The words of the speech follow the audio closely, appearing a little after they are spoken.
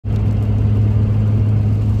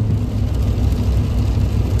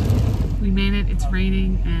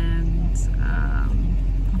raining, and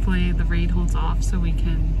hopefully the rain holds off so we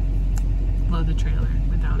can load the trailer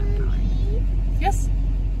without it going. Yes?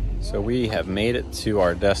 So we have made it to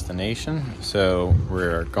our destination. So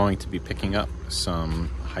we're going to be picking up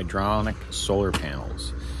some hydronic solar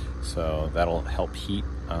panels. So that'll help heat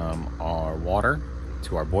our water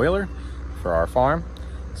to our boiler for our farm.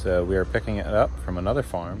 So we are picking it up from another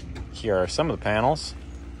farm. Here are some of the panels.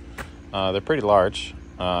 They're pretty large.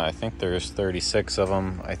 I think there's 36 of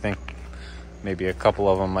them. I think maybe a couple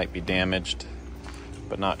of them might be damaged,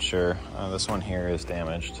 but not sure. This one here is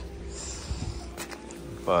damaged.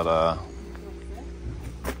 But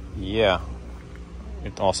yeah,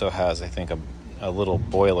 it also has, I think, a little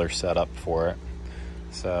boiler set up for it.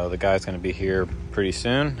 So the guy's going to be here pretty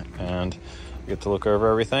soon, and we get to look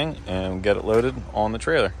over everything and get it loaded on the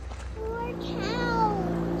trailer. More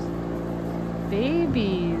cows.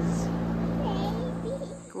 Babies.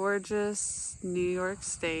 Gorgeous New York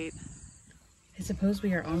State. I suppose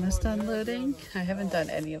we are almost done loading. I haven't done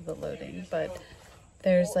any of the loading, but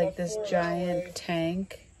there's like this giant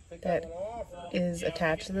tank that is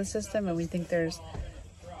attached to the system, and we think there's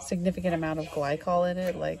significant amount of glycol in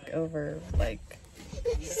it, like over like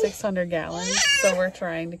 600 gallons. So we're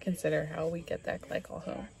trying to consider how we get that glycol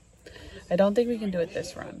home. I don't think we can do it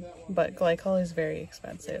this run, but glycol is very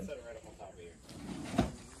expensive.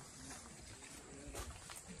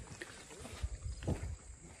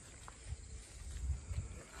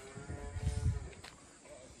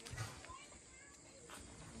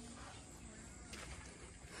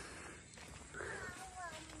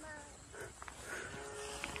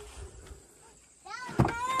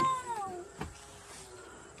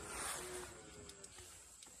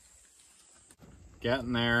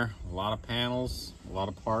 Getting there, a lot of panels, a lot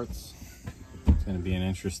of parts. It's going to be an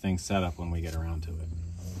interesting setup when we get around to it.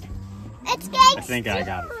 I think I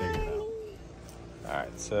got it figured out. All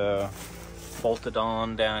right, so bolted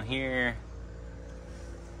on down here.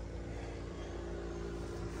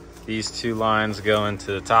 These two lines go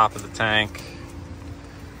into the top of the tank.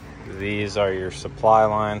 These are your supply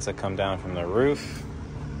lines that come down from the roof.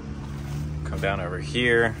 Come down over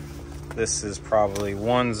here. This is probably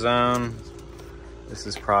one zone. This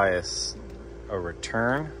is probably a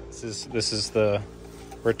return. This is the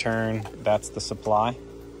return. That's the supply. I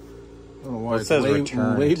don't know why it says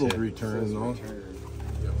return. Labeled return though.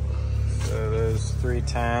 So those 3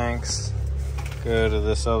 tanks go to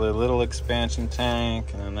this other little expansion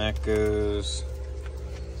tank, and then that goes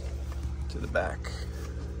to the back.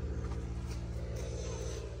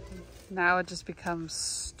 Now it just becomes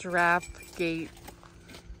strap gate.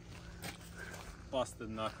 Busted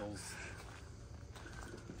knuckles.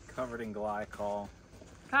 Covered in glycol.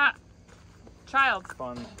 Ha! Child.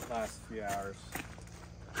 Fun last few hours.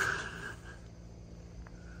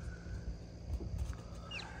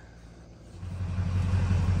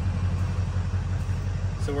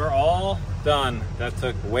 So we're all done. That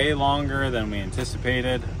took way longer than we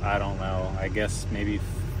anticipated. I don't know. I guess maybe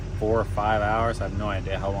 4 or 5 hours. I have no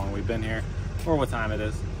idea how long we've been here or what time it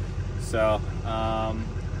is. So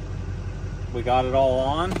we got it all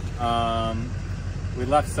on. We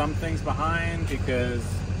left some things behind because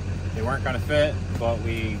they weren't going to fit, but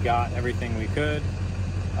we got everything we could.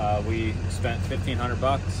 We spent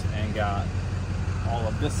 $1,500 and got all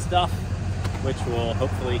of this stuff, which will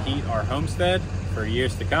hopefully heat our homestead for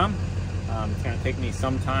years to come. It's going to take me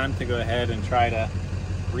some time to go ahead and try to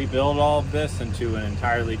rebuild all of this into an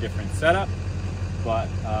entirely different setup, but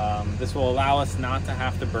this will allow us not to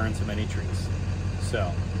have to burn so many trees. So,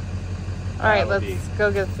 all right, let's go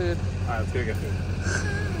get food. All right, let's go get food.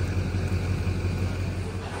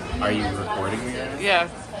 Are you recording me right now?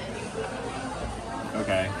 Yes.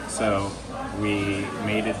 Okay, so we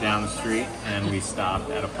made it down the street and we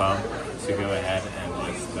stopped at a pub to go ahead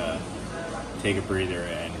and just take a breather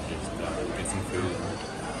and just get some food.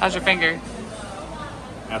 How's your finger?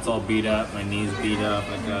 That's all beat up. My knee's beat up.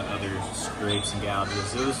 I got other scrapes and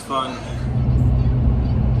gouges. It was fun.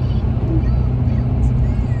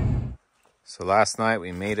 So last night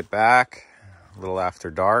we made it back a little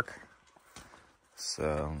after dark.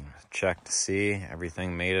 So check to see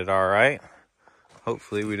everything made it all right.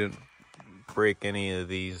 Hopefully we didn't break any of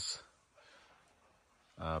these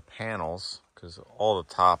panels, because all the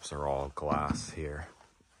tops are all glass here.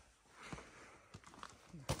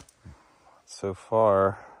 So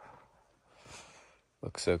far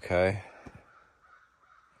looks okay.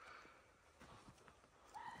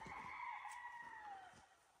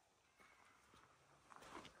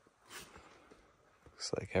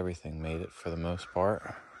 Looks like everything made it for the most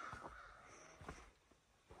part.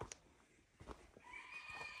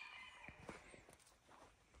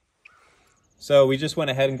 So we just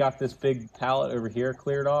went ahead and got this big pallet over here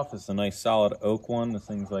cleared off. It's a nice solid oak one. This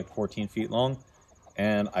thing's like 14 feet long.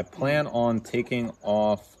 And I plan on taking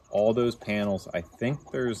off all those panels. I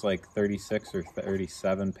think there's like 36 or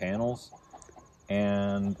 37 panels.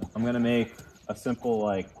 And I'm gonna make a simple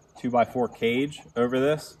like 2x4 cage over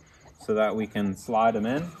this so that we can slide them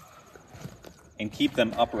in and keep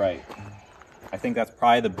them upright. I think that's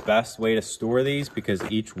probably the best way to store these because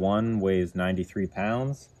each one weighs 93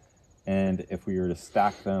 pounds. And if we were to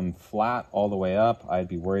stack them flat all the way up, I'd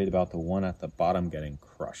be worried about the one at the bottom getting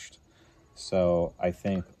crushed. So I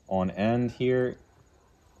think on end here,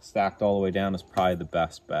 stacked all the way down is probably the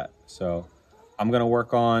best bet. So I'm gonna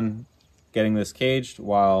work on getting this caged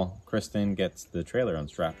while Kristen gets the trailer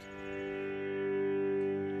unstrapped.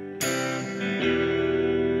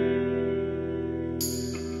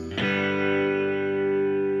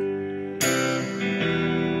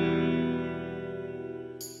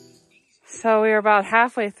 So we were about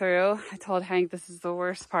halfway through. I told Hank this is the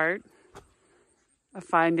worst part of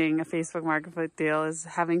finding a Facebook Marketplace deal is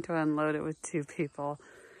having to unload it with two people.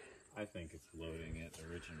 I think it's loading it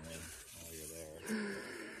originally while you're there.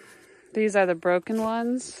 These are the broken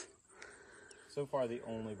ones. So far the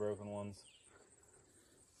only broken ones.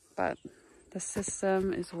 But the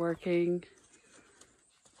system is working.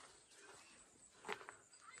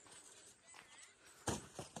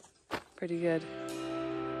 Pretty good.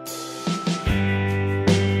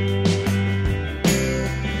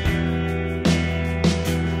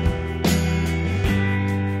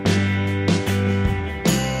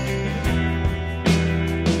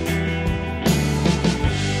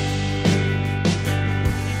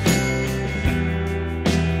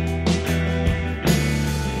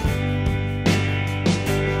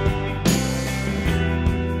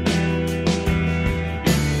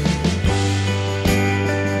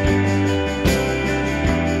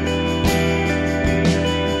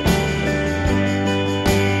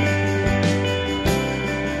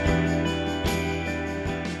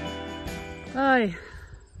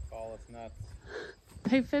 All its nuts.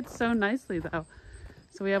 They fit so nicely though.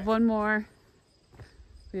 So we have one more.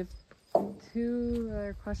 We have two that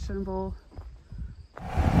are questionable.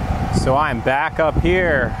 So I'm back up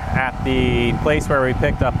here at the place where we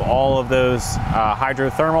picked up all of those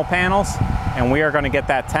hydrothermal panels, and we are going to get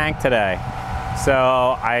that tank today. So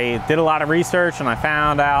I did a lot of research and I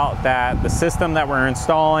found out that the system that we're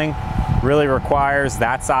installing really requires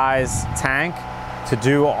that size tank to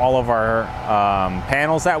do all of our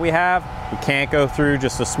panels that we have. We can't go through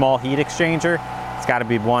just a small heat exchanger. It's got to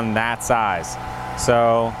be one that size.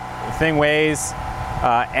 So the thing weighs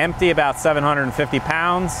empty about 750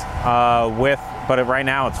 pounds but right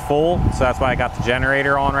now it's full. So that's why I got the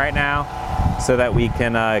generator on right now so that we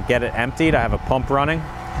can get it emptied. I have a pump running.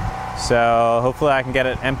 So hopefully I can get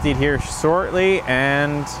it emptied here shortly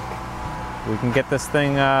and we can get this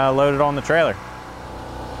thing loaded on the trailer.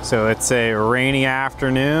 So it's a rainy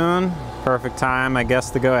afternoon, perfect time I guess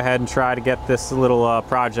to go ahead and try to get this little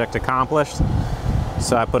project accomplished.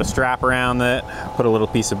 So I put a strap around it, put a little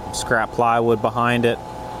piece of scrap plywood behind it.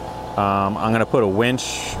 I'm gonna put a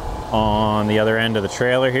winch on the other end of the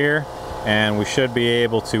trailer here and we should be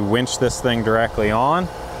able to winch this thing directly on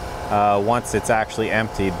once it's actually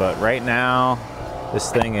emptied. But right now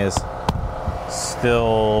this thing is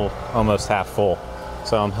still almost half full.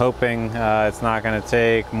 So I'm hoping it's not going to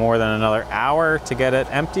take more than another hour to get it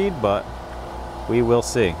emptied, but we will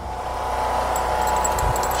see.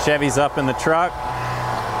 Chevy's up in the truck,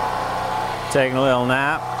 taking a little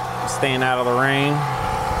nap, staying out of the rain.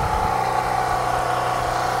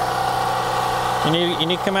 You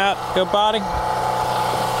need to come out, go potty?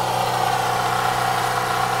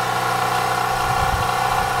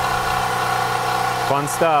 Fun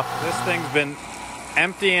stuff. This thing's been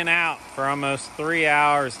emptying out for almost 3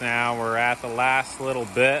 hours now. We're at the last little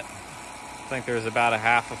bit. I think there's about a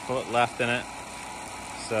half a foot left in it.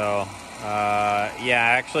 So yeah,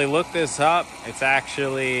 I actually looked this up. It's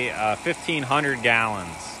actually 1,500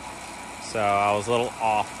 gallons. So I was a little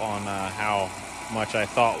off on how much I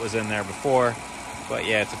thought was in there before. But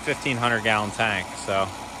yeah, it's a 1,500 gallon tank. So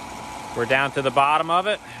we're down to the bottom of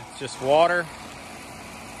it. It's just water.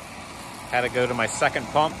 Had to go to my second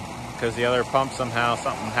pump because the other pump somehow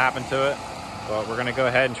something happened to it. But we're gonna go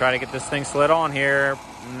ahead and try to get this thing slid on here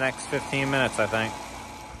in the next 15 minutes, I think.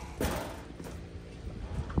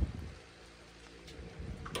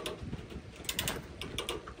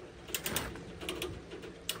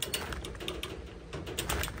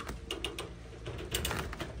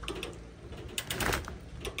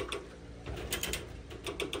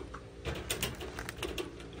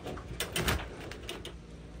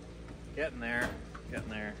 Getting there, getting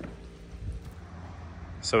there.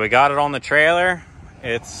 So we got it on the trailer.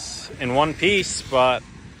 It's in one piece, but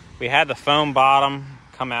we had the foam bottom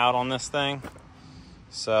come out on this thing.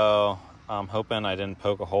 So I'm hoping I didn't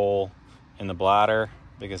poke a hole in the bladder,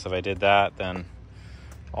 because if I did that, then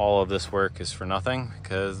all of this work is for nothing,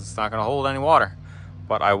 because it's not gonna hold any water.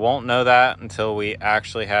 But I won't know that until we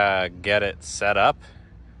actually get it set up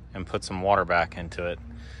and put some water back into it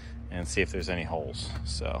and see if there's any holes.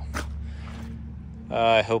 So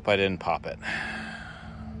I hope I didn't pop it,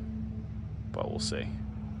 but we'll see.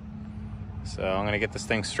 So I'm gonna get this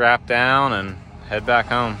thing strapped down and head back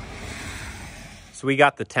home. So we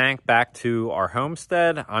got the tank back to our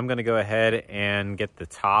homestead. I'm gonna go ahead and get the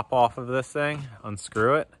top off of this thing,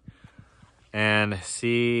 unscrew it, and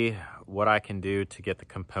see what I can do to get the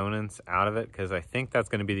components out of it, because I think that's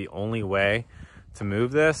gonna be the only way to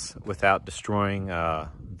move this without destroying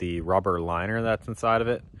the rubber liner that's inside of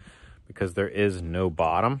it, because there is no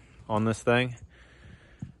bottom on this thing.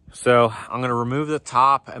 So I'm gonna remove the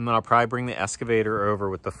top, and then I'll probably bring the excavator over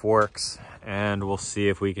with the forks, and we'll see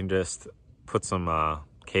if we can just put some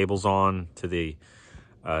cables on to the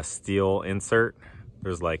steel insert.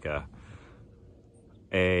 There's like a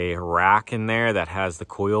rack in there that has the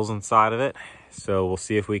coils inside of it. So we'll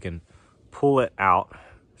see if we can pull it out,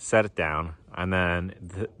 set it down, and then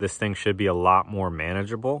this thing should be a lot more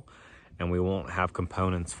manageable, and we won't have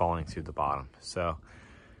components falling through the bottom. So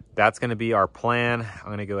that's gonna be our plan. I'm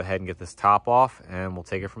gonna go ahead and get this top off, and we'll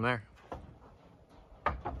take it from there.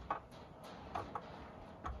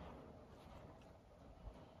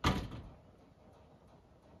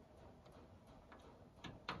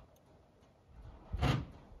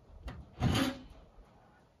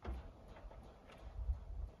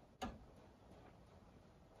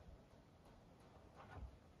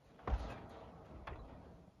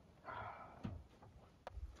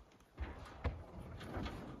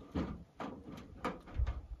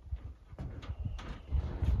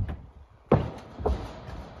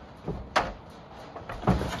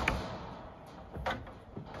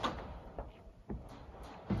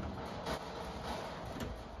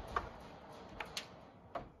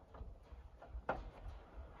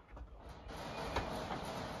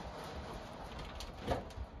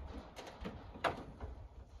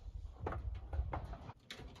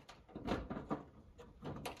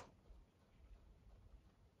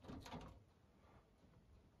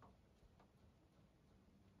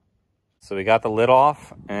 So we got the lid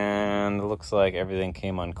off, and it looks like everything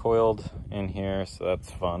came uncoiled in here, so that's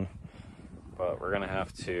fun. But we're gonna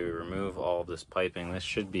have to remove all this piping. This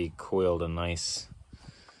should be coiled in nice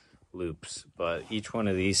loops, but each one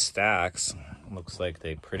of these stacks looks like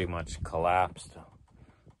they pretty much collapsed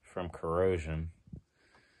from corrosion.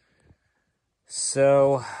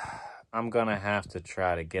 So I'm gonna have to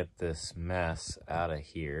try to get this mess out of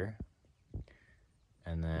here,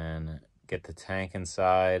 and then get the tank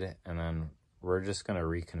inside, and then we're just gonna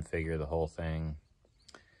reconfigure the whole thing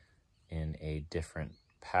in a different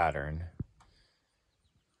pattern,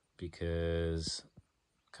 because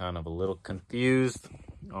kind of a little confused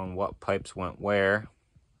on what pipes went where.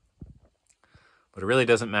 But it really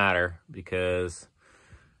doesn't matter, because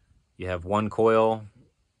you have one coil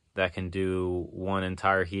that can do one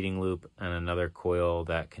entire heating loop and another coil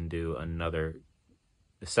that can do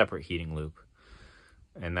a separate heating loop.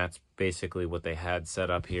 And that's basically what they had set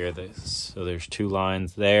up here. So there's two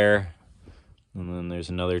lines there, and then there's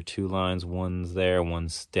another two lines. One's there,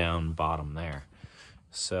 one's down bottom there.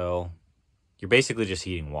 So you're basically just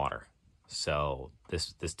heating water. So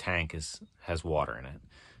this tank has water in it.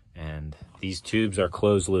 And these tubes are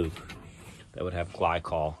closed loop that would have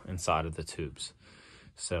glycol inside of the tubes.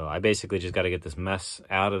 So I basically just got to get this mess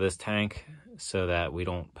out of this tank so that we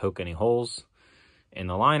don't poke any holes in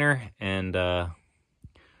the liner, and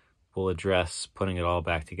we'll address putting it all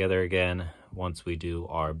back together again once we do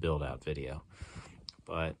our build out video.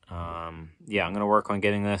 But yeah, I'm gonna work on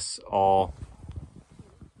getting this all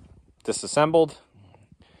disassembled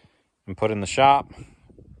and put in the shop,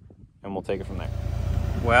 and we'll take it from there.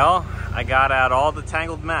 Well, I got out all the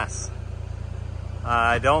tangled mess.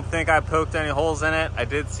 I don't think I poked any holes in it. I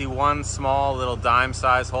did see one small little dime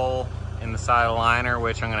size hole in the side of the liner,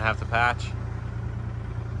 which I'm gonna have to patch.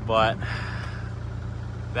 But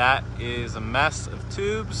that is a mess of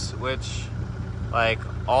tubes, which, like,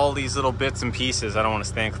 all these little bits and pieces, I don't want to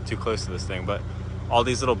stand too close to this thing, but all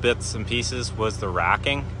these little bits and pieces was the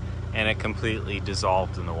racking, and it completely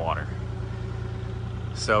dissolved in the water.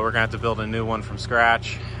 So we're gonna have to build a new one from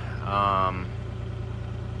scratch.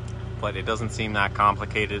 But it doesn't seem that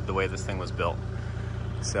complicated the way this thing was built.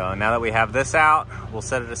 So now that we have this out, we'll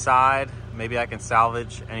set it aside. Maybe I can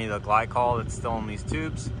salvage any of the glycol that's still in these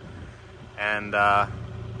tubes, and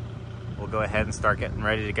we'll go ahead and start getting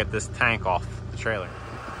ready to get this tank off the trailer.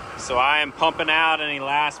 So I am pumping out any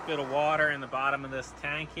last bit of water in the bottom of this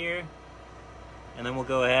tank here. And then we'll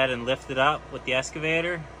go ahead and lift it up with the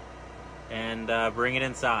excavator and bring it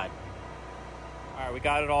inside. All right, we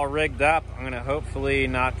got it all rigged up. I'm gonna hopefully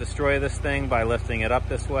not destroy this thing by lifting it up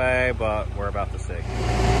this way, but we're about to see.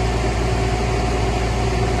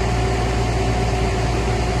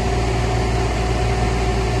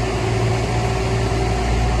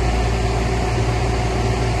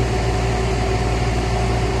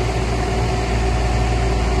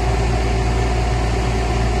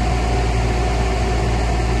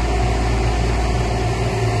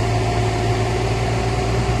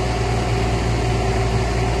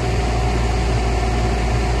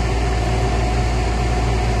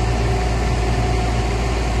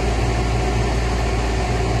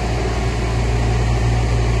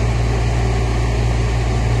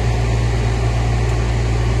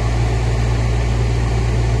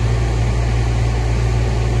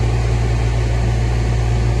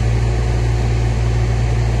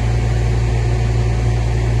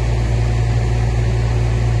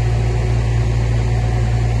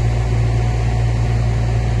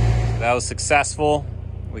 That was successful.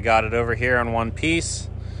 We got it over here on one piece.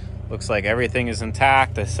 Looks like everything is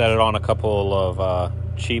intact. I set it on a couple of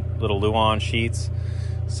cheap little Luan sheets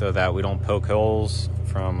so that we don't poke holes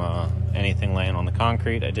from anything laying on the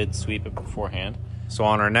concrete. I did sweep it beforehand. So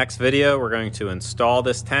on our next video, we're going to install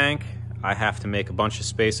this tank. I have to make a bunch of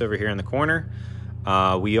space over here in the corner.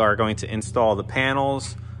 We are going to install the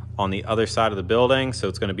panels on the other side of the building, so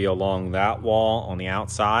it's going to be along that wall on the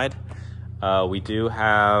outside. We do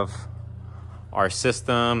have our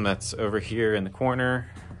system that's over here in the corner,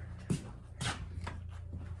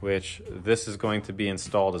 which this is going to be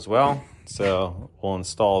installed as well. So we'll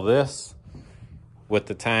install this with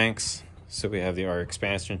the tanks. So we have our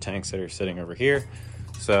expansion tanks that are sitting over here.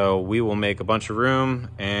 So we will make a bunch of room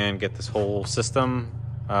and get this whole system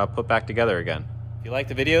put back together again. If you liked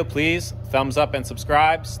the video, please thumbs up and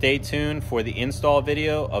subscribe. Stay tuned for the install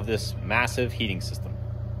video of this massive heating system.